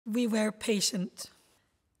We were patient.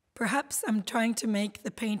 Perhaps I'm trying to make the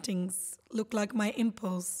paintings look like my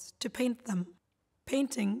impulse to paint them.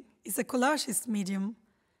 Painting is a collagist medium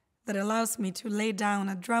that allows me to lay down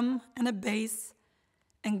a drum and a bass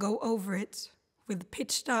and go over it with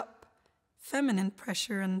pitched up, feminine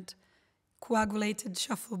pressure and coagulated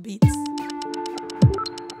shuffle beats.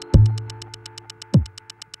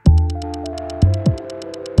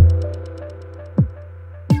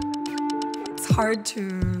 It's hard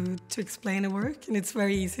to explain a work, and it's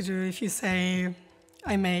very easy to, if you say,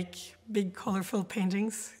 I make big colorful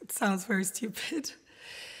paintings, it sounds very stupid.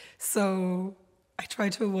 So I try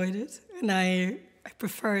to avoid it, and I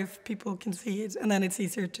prefer if people can see it, and then it's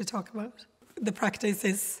easier to talk about. The practice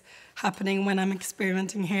is happening when I'm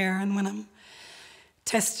experimenting here and when I'm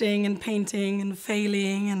testing and painting and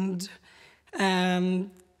failing, and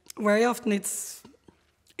very often it's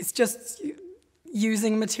just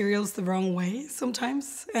using materials the wrong way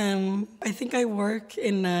sometimes. I think I work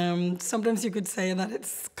in, sometimes you could say that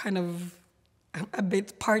it's kind of a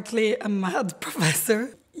bit partly a mad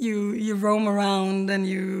professor. You roam around and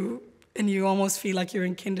you almost feel like you're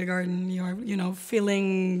in kindergarten. You're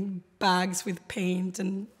filling bags with paint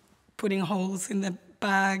and putting holes in the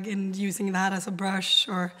bag and using that as a brush.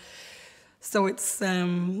 So it's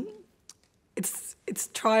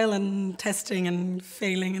trial and testing and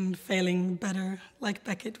failing better, like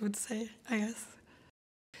Beckett would say, I guess.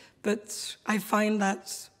 But I find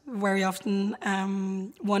that very often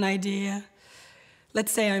one idea,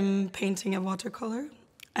 let's say I'm painting a watercolor,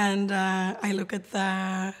 and I look at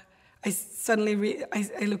the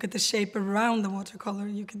shape around the watercolor.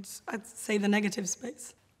 I'd say the negative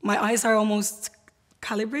space. My eyes are almost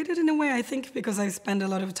calibrated in a way, I think, because I spend a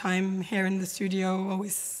lot of time here in the studio,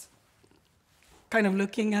 always kind of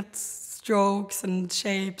looking at strokes and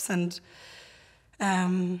shapes and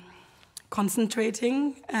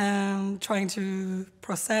concentrating, trying to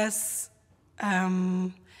process,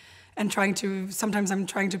 and sometimes I'm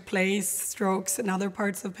trying to place strokes in other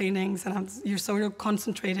parts of paintings, and you're sort of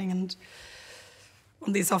concentrating and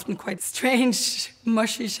on these often quite strange,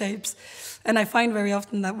 mushy shapes. And I find very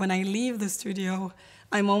often that when I leave the studio,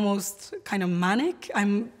 I'm almost kind of manic.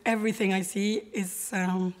 Everything I see is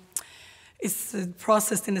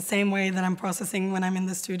processed in the same way that I'm processing when I'm in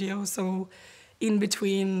the studio. So in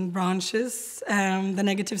between branches, the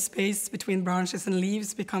negative space between branches and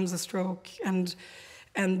leaves becomes a stroke, and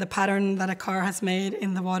the pattern that a car has made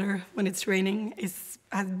in the water when it's raining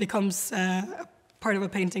becomes a part of a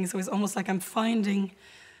painting. So it's almost like I'm finding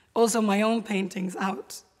also my own paintings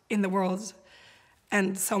out in the world,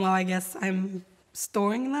 and somehow I guess I'm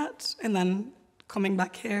storing that and then coming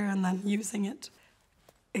back here and then using it.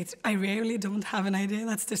 I rarely don't have an idea.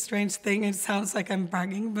 That's the strange thing. It sounds like I'm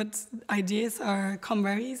bragging, but ideas come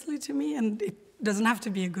very easily to me, and it doesn't have to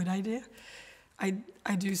be a good idea. I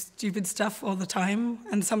do stupid stuff all the time,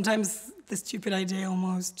 and sometimes the stupid idea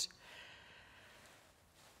almost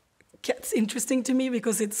gets interesting to me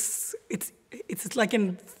because it's like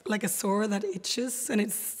a sore that itches, and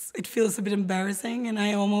it feels a bit embarrassing, and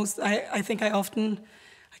I think I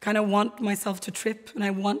kind of want myself to trip, and I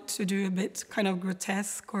want to do a bit kind of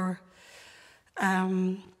grotesque or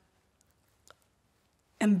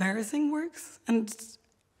embarrassing works, and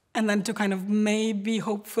then to kind of maybe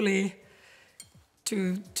hopefully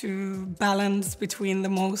to balance between the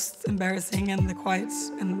most embarrassing and the quiet,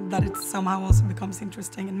 and that it somehow also becomes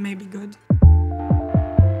interesting and maybe good.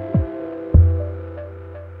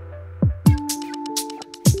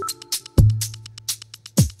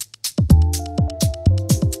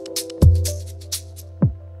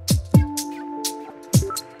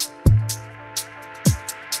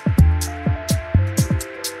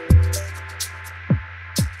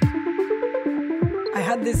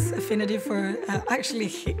 This affinity for actually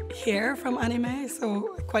hair from anime,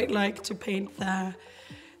 so I quite like to paint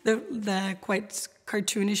the quite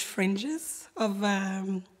cartoonish fringes of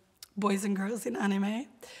boys and girls in anime.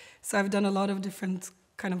 So I've done a lot of different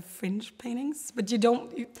kind of fringe paintings, but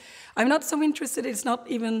I'm not so interested. It's not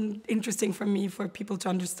even interesting for me for people to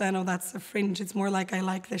understand, oh, that's a fringe. It's more like I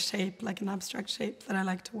like the shape, like an abstract shape that I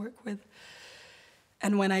like to work with.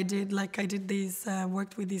 And when I did these,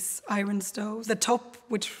 worked with these iron stoves, the top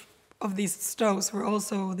of these stoves were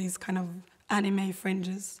also these kind of anime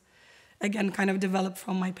fringes, again, kind of developed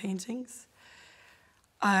from my paintings.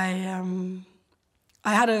 I've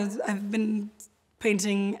been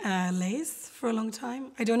painting lace for a long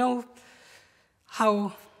time. I don't know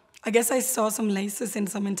how, I guess I saw some laces in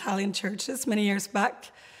some Italian churches many years back,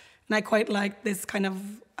 and I quite liked this kind of,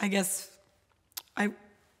 I guess,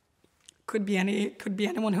 could be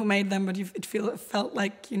anyone who made them, but it felt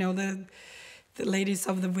like, the ladies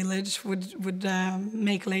of the village would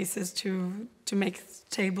make laces to make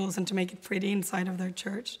tables and to make it pretty inside of their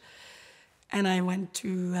church. And I went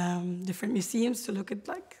to different museums to look at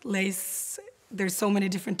like lace. There's so many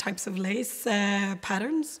different types of lace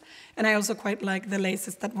patterns. And I also quite like the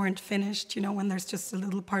laces that weren't finished, you know, when there's just a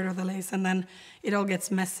little part of the lace and then it all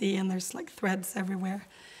gets messy and there's like threads everywhere.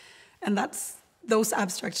 And those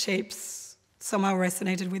abstract shapes somehow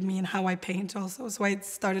resonated with me in how I paint also. So I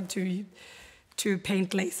started to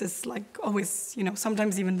paint laces, like always, you know,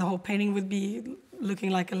 sometimes even the whole painting would be looking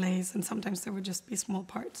like a lace and sometimes there would just be small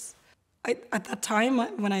parts. At that time,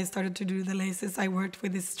 when I started to do the laces, I worked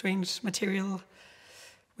with this strange material,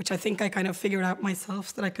 which I think I kind of figured out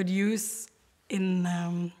myself that I could use in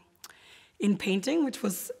painting, which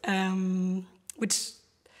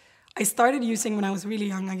I started using when I was really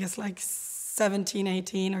young, I guess like 17,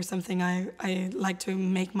 18 or something. I liked to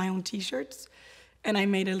make my own T-shirts, and I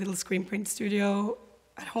made a little screen print studio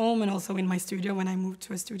at home and also in my studio when I moved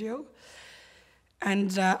to a studio.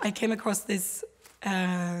 And I came across this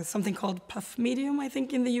something called puff medium, I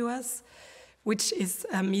think, in the US, which is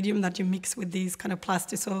a medium that you mix with these kind of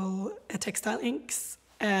plastisol textile inks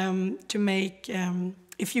to make,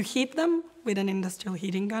 if you heat them with an industrial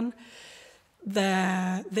heating gun,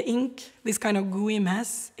 the ink, this kind of gooey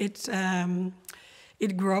mess, it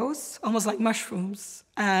grows almost like mushrooms,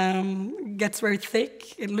 gets very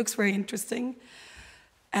thick, it looks very interesting.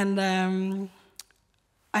 And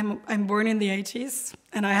I'm born in the 80s,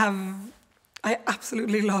 and I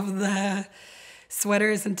absolutely love the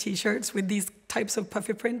sweaters and T-shirts with these types of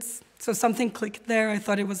puffy prints. So something clicked there. I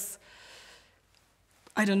thought it was,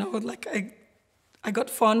 I don't know, like I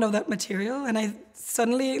got fond of that material, and I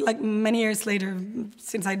suddenly, like many years later,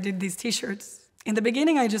 since I did these T-shirts, in the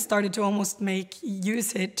beginning I just started to almost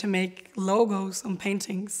use it to make logos on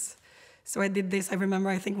paintings. So I did this. I remember,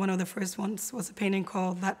 I think one of the first ones was a painting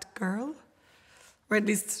called That Girl, or at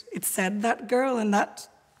least it said That Girl, and that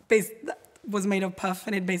was made of puff,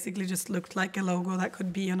 and it basically just looked like a logo that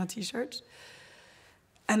could be on a T-shirt.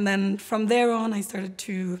 And then from there on, I started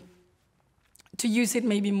to use it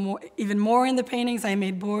maybe even more in the paintings. I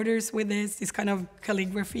made borders with this kind of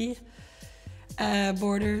calligraphy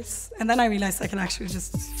borders. And then I realized I can actually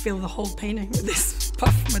just fill the whole painting with this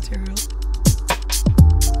puff material.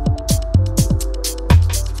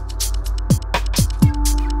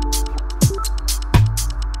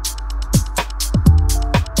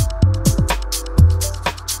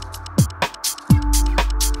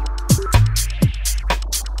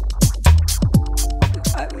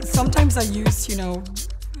 Sometimes I use, you know,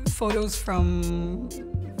 photos from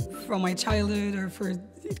my childhood, or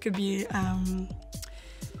it could be,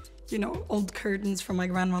 you know, old curtains from my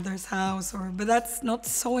grandmother's house, but that's not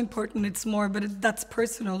so important. It's more, but that's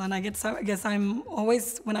personal, and I guess I'm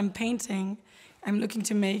always, when I'm painting, I'm looking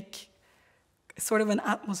to make sort of an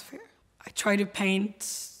atmosphere. I try to paint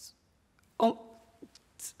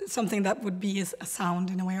something that would be a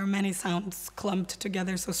sound in a way, or many sounds clumped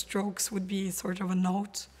together, so strokes would be sort of a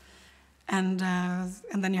note. And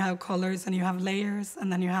then you have colors, and you have layers, and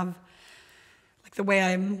then you have, like the way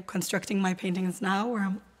I'm constructing my paintings now, where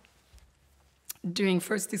I'm doing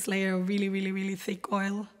first this layer of really, really, really thick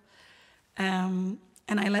oil, and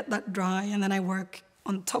I let that dry, and then I work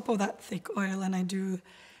on top of that thick oil, and I do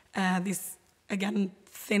these, again,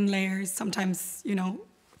 thin layers, sometimes, you know,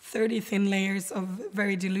 30 thin layers of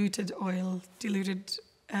very diluted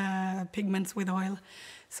pigments with oil.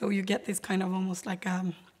 So you get this kind of almost like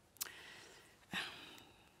a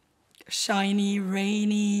shiny,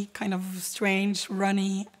 rainy, kind of strange,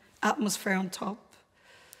 runny atmosphere on top.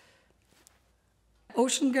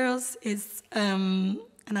 Ocean Girls is an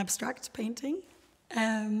abstract painting.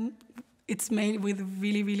 It's made with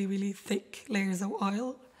really, really, really thick layers of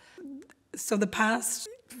oil. So the past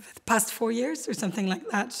 4 years or something like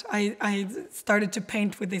that, I started to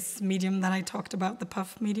paint with this medium that I talked about, the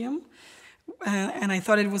puff medium. And I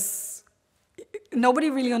thought it was, nobody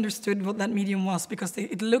really understood what that medium was, because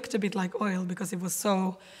it looked a bit like oil, because it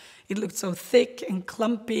looked so thick and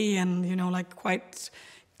clumpy and, you know, like quite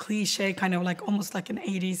cliche, kind of like almost like an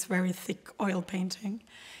 80s very thick oil painting.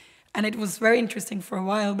 And it was very interesting for a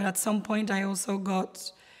while, but at some point I also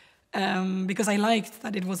got, because I liked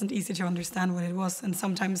that it wasn't easy to understand what it was, and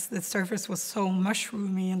sometimes the surface was so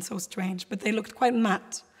mushroomy and so strange, but they looked quite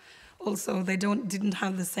matte. Also, they didn't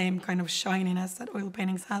have the same kind of shininess that oil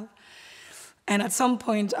paintings have. And at some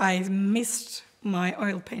point, I missed my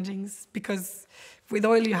oil paintings, because with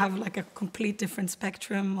oil you have like a complete different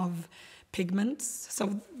spectrum of pigments.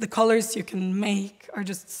 So the colors you can make are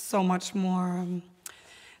just so much more.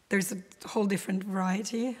 There's a whole different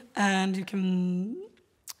variety, and you can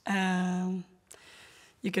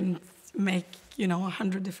you can make,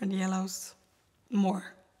 100 different yellows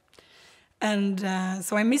more. And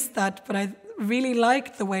so I missed that, but I really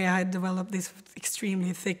liked the way I had developed these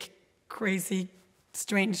extremely thick, crazy,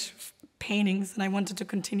 strange paintings, and I wanted to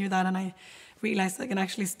continue that, and I realized I can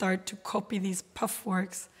actually start to copy these puff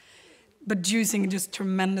works, but using just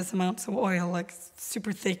tremendous amounts of oil, like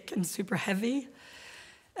super thick and super heavy.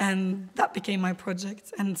 And that became my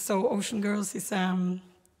project. And so Ocean Girls is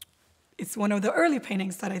it's one of the early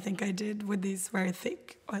paintings that I think I did with these very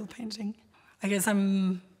thick oil painting. I guess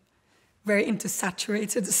I'm very into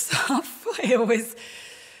saturated stuff. I always,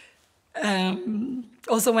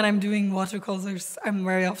 also when I'm doing watercolors, I'm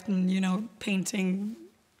very often, painting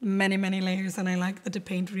many, many layers, and I like that the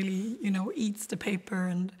paint really, eats the paper,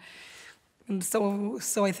 and so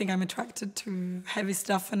I think I'm attracted to heavy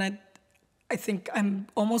stuff, and I think I'm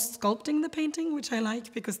almost sculpting the painting, which I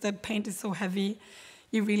like, because the paint is so heavy.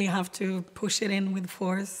 You really have to push it in with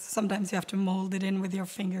force. Sometimes you have to mold it in with your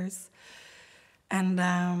fingers. And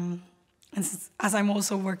as I'm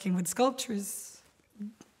also working with sculptures,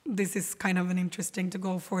 this is kind of an interesting to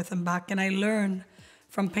go forth and back. And I learn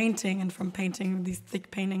from painting, and from painting these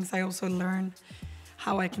thick paintings, I also learn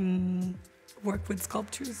how I can work with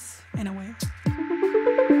sculptures in a way.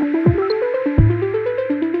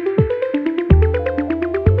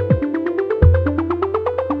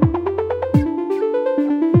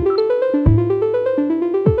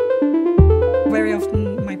 Very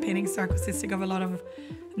often my paintings are consisting of a lot of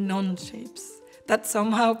non-shapes that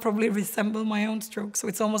somehow probably resemble my own strokes. So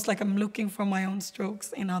it's almost like I'm looking for my own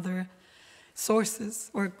strokes in other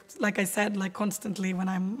sources, or like I said, like constantly when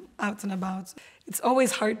I'm out and about. It's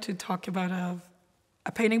always hard to talk about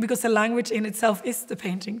a painting, because the language in itself is the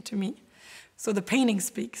painting to me. So the painting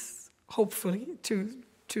speaks, hopefully,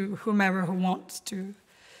 to whomever who wants to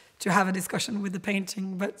have a discussion with the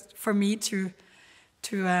painting. But for me to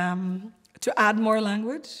add more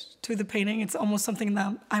language to the painting, it's almost something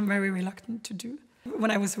that I'm very reluctant to do.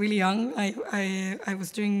 When I was really young, I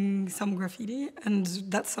was doing some graffiti, and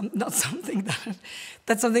that's something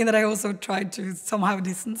that I also tried to somehow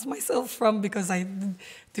distance myself from, because I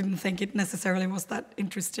didn't think it necessarily was that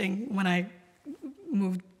interesting when I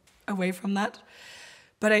moved away from that.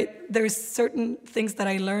 But there's certain things that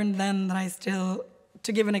I learned then that I still,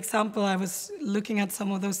 to give an example, I was looking at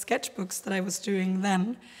some of those sketchbooks that I was doing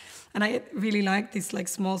then. And I really liked these like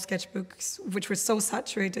small sketchbooks, which were so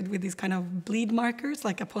saturated with these kind of bleed markers,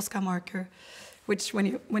 like a Posca marker, which when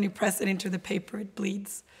you press it into the paper, it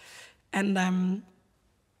bleeds. And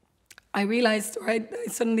I realized, or I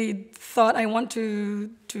suddenly thought, I want to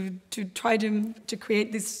try to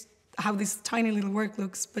create this, how this tiny little work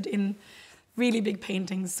looks, but in really big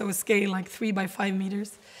paintings, so a scale like 3 by 5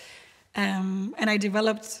 meters. And I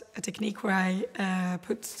developed a technique where I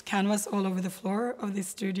put canvas all over the floor of this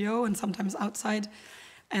studio, and sometimes outside,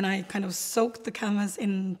 and I kind of soaked the canvas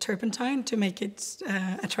in turpentine to make it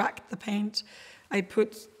attract the paint. I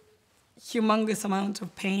put humongous amount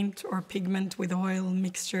of paint or pigment with oil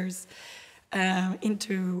mixtures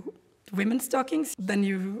into women's stockings.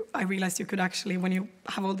 Then I realized you could actually, when you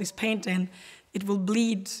have all this paint in, it will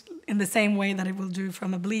bleed in the same way that it will do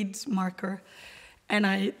from a bleed marker. And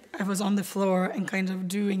I was on the floor and kind of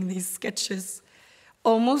doing these sketches,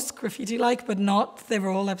 almost graffiti-like, but not. They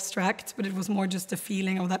were all abstract, but it was more just a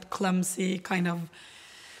feeling of that clumsy kind of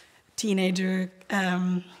teenager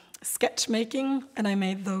sketch making. And I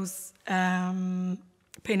made those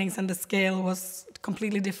paintings, and the scale was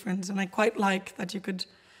completely different. And I quite like that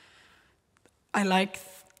I like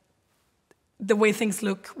the way things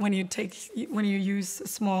look when you use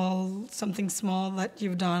something small that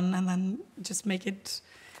you've done, and then just make it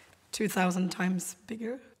 2,000 times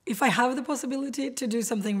bigger. If I have the possibility to do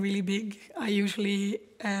something really big, I usually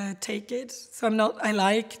take it. So I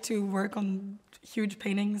like to work on huge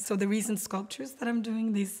paintings. So the recent sculptures that I'm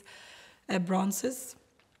doing, these bronzes,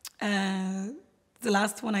 the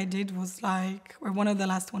last one I did was one of the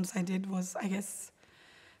last ones I did was, I guess,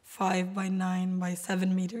 5 by 9 by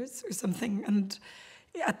 7 meters or something, and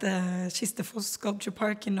at the Kistefoss Sculpture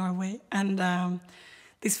Park in Norway. And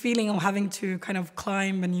this feeling of having to kind of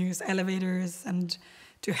climb and use elevators and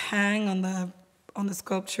to hang on the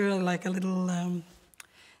sculpture like a little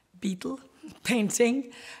beetle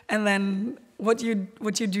painting. And then what you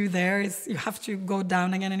do there is you have to go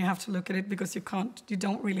down again, and you have to look at it, because you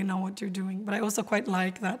don't really know what you're doing. But I also quite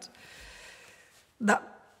like that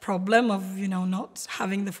problem of not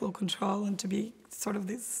having the full control, and to be sort of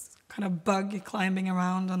this kind of bug climbing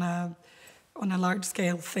around on a large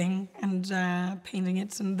scale thing, and painting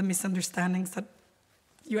it, and the misunderstandings that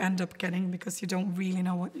you end up getting because you don't really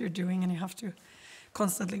know what you're doing, and you have to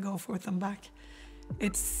constantly go forth and back.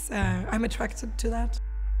 I'm attracted to that.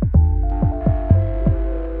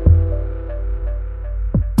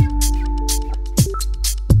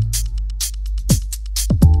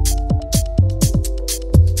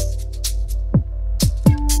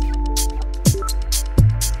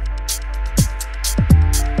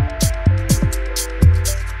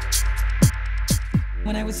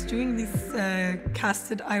 When I was doing these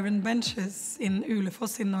casted iron benches in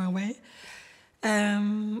Ulefoss in Norway,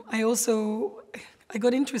 I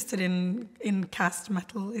got interested in cast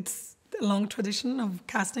metal. It's a long tradition of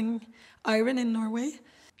casting iron in Norway.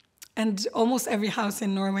 And almost every house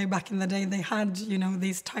in Norway back in the day, they had,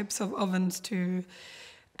 these types of ovens to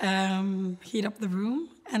heat up the room.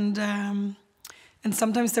 And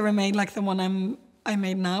sometimes they were made like the one I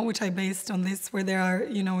made now, which I based on this, where there are,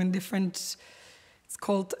 in different... It's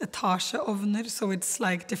called etasjeovner, so it's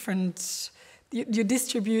like different. You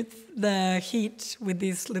distribute the heat with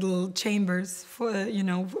these little chambers for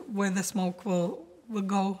where the smoke will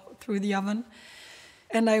go through the oven.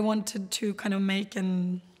 And I wanted to kind of make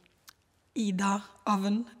an Ida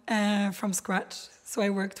oven from scratch, so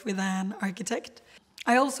I worked with an architect.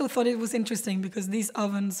 I also thought it was interesting because these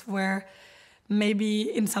ovens were maybe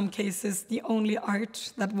in some cases the only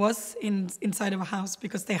art that was inside of a house,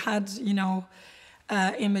 because they had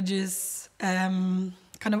images, kind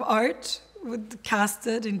of art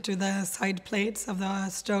casted into the side plates of the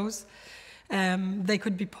stoves. They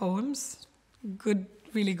could be poems,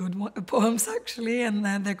 really good poems actually, and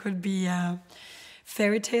then there could be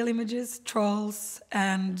fairy tale images, trolls,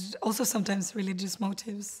 and also sometimes religious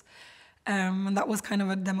motives. And that was kind of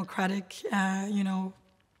a democratic,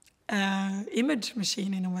 image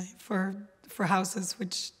machine in a way for houses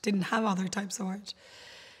which didn't have other types of art.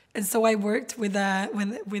 And so I worked with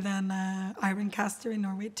an iron caster in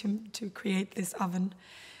Norway to create this oven,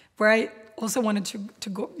 where I also wanted to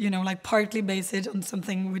go, partly base it on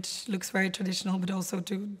something which looks very traditional, but also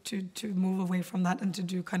to move away from that and to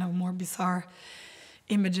do kind of more bizarre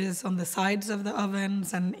images on the sides of the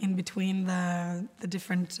ovens and in between the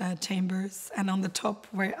different chambers, and on the top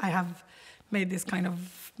where I have made this kind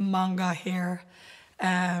of manga hair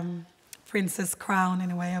princess crown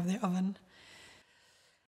in a way of the oven.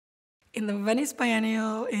 In the Venice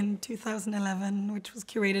Biennial in 2011, which was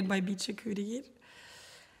curated by Biche Kudigir,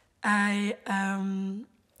 I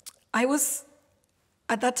was,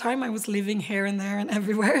 at that time I was living here and there and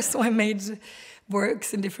everywhere, so I made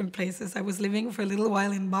works in different places. I was living for a little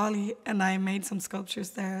while in Bali, and I made some sculptures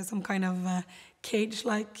there, some kind of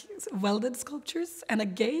cage-like welded sculptures, and a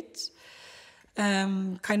gate,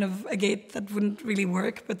 kind of a gate that wouldn't really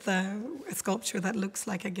work, but a sculpture that looks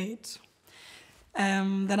like a gate.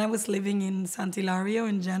 Then I was living in Sant'Ilario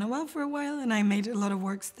in Genoa for a while, and I made a lot of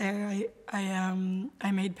works there.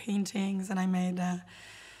 I made paintings, and I made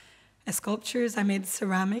sculptures. I made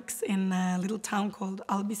ceramics in a little town called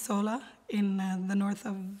Albisola in the north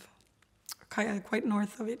of, quite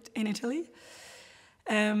north of it, in Italy.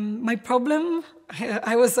 My problem,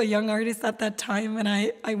 I was a young artist at that time, and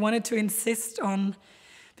I wanted to insist on,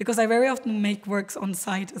 because I very often make works on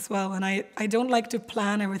site as well, and I don't like to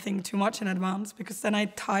plan everything too much in advance, because then I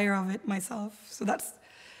tire of it myself. So that's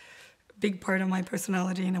a big part of my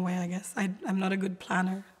personality in a way, I guess. I'm not a good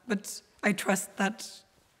planner, but I trust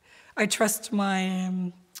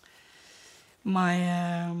my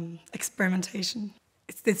experimentation.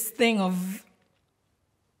 It's this thing of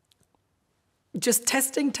just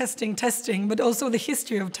testing, but also the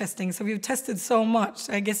history of testing. So we've tested so much.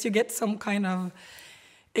 I guess you get some kind of,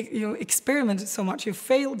 you experimented so much, you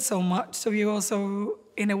failed so much. So you also,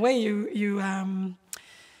 in a way, you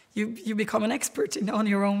become an expert on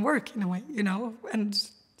your own work in a way, and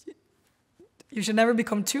you should never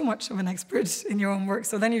become too much of an expert in your own work.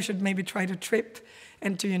 So then you should maybe try to trip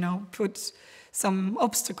and to, put some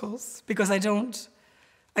obstacles, because I don't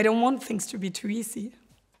want things to be too easy.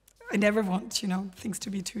 I never want, things to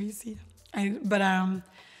be too easy. But I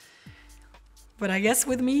guess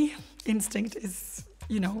with me, instinct is,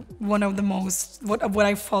 one of the most, what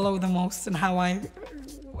I follow the most, and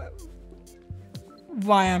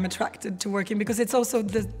why I'm attracted to working, because it's also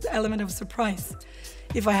the element of surprise.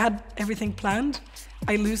 If I had everything planned,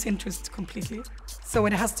 I lose interest completely. So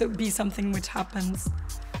it has to be something which happens,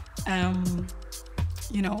 as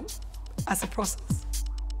a process.